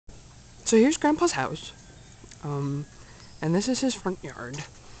So here's Grandpa's house. And this is his front yard.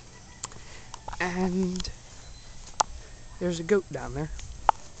 And there's a goat down there.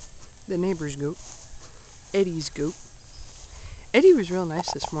 The neighbor's goat. Eddie's goat. Eddie was real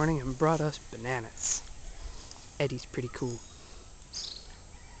nice this morning and brought us bananas. Eddie's pretty cool.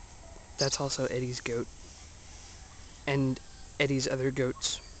 That's also Eddie's goat. And Eddie's other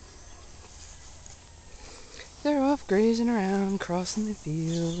goats. They're off grazing around, crossing the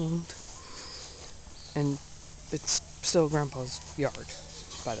field. And it's still Grandpa's yard,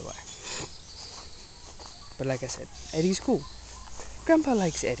 by the way. But like I said, Eddie's cool. Grandpa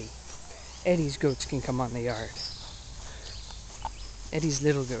likes Eddie. Eddie's goats can come on the yard. Eddie's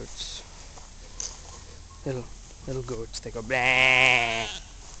little goats. Little goats, they go blah.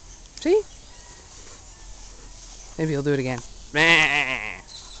 See? Maybe he'll do it again. Blah. I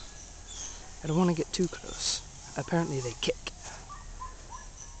don't want to get too close. Apparently they kick.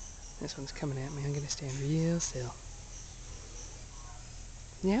 This one's coming at me. I'm going to stand real still.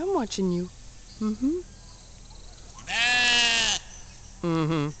 Yeah, I'm watching you. Mm-hmm.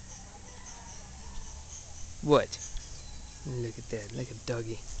 Mm-hmm. What? Look at that. Like a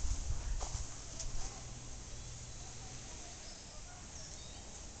doggy.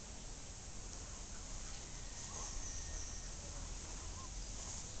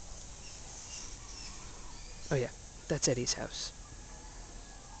 Oh yeah, that's Eddie's house.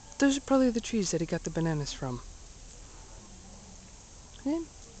 Those are probably the trees that he got the bananas from. Yeah.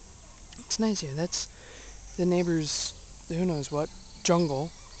 It's nice here. That's the neighbor's, who knows what,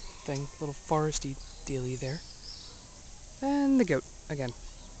 jungle thing. Little foresty dealy there. And the goat, again.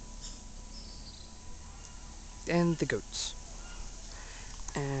 And the goats.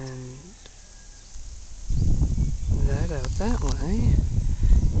 And that out that way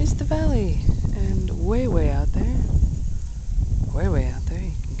is the valley. And way out there, way out there,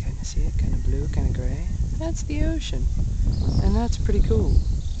 you can kind of see it, kind of blue, kind of gray. That's the ocean. And that's pretty cool.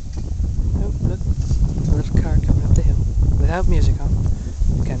 Oh, look, a little car coming up the hill without music on.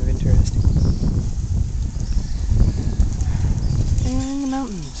 Kind of interesting. And the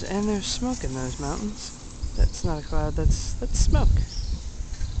mountains, and there's smoke in those mountains. That's not a cloud, that's smoke.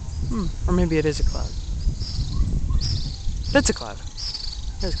 Or maybe it is a cloud. That's a cloud.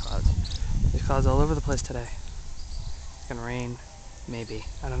 There's clouds. There's clouds all over the place today. It's gonna rain, maybe.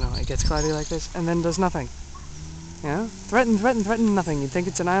 I don't know. It gets cloudy like this and then does nothing. You know? Threaten, nothing. You'd think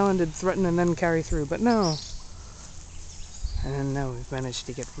it's an island, it'd threaten and then carry through, but no. And now we've managed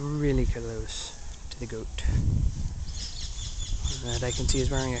to get really close to the goat. That I can see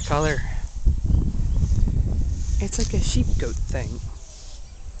is wearing a collar. It's like a sheep goat thing.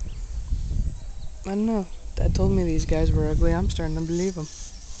 I don't know. Dad told me these guys were ugly. I'm starting to believe them.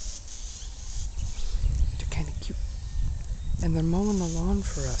 They're kind of cute. And they're mowing the lawn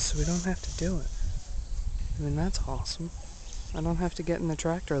for us, so we don't have to do it. I mean, that's awesome. I don't have to get in the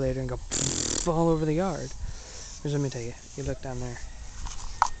tractor later and go all over the yard. Here's, let me tell you. You look down there.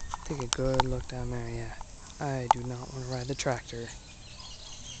 Take a good look down there, yeah. I do not want to ride the tractor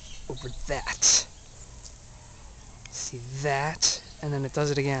over that. See that? And then it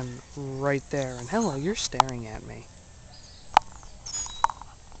does it again right there. And hello, you're staring at me.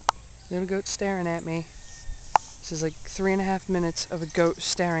 Little goat staring at me. This is like 3.5 minutes of a goat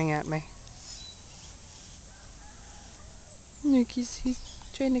staring at me. Look, he's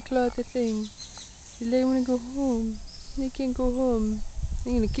trying to claw the thing. They want to go home. They can't go home.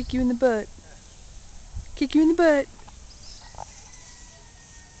 They're going to kick you in the butt. Kick you in the butt.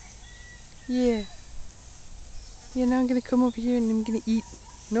 Yeah. Yeah, now I'm going to come over here and I'm going to eat.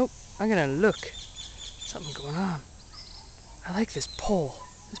 Nope. I'm going to look. Something going on. I like this pole.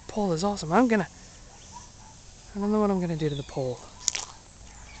 This pole is awesome. I don't know what I'm going to do to the pole.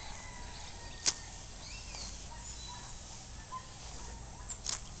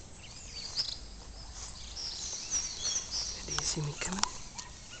 Do you see me coming?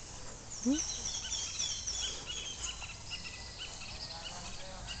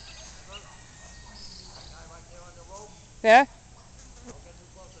 Yeah?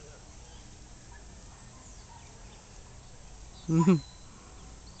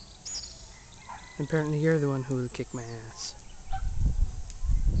 Apparently you're the one who will kick my ass.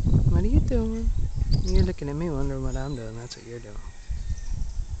 What are you doing? You're looking at me wondering what I'm doing. That's what you're doing.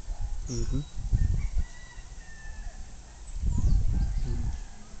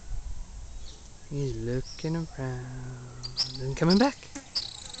 He's looking around and coming back.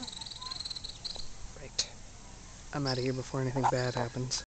 Right. I'm out of here before anything bad happens.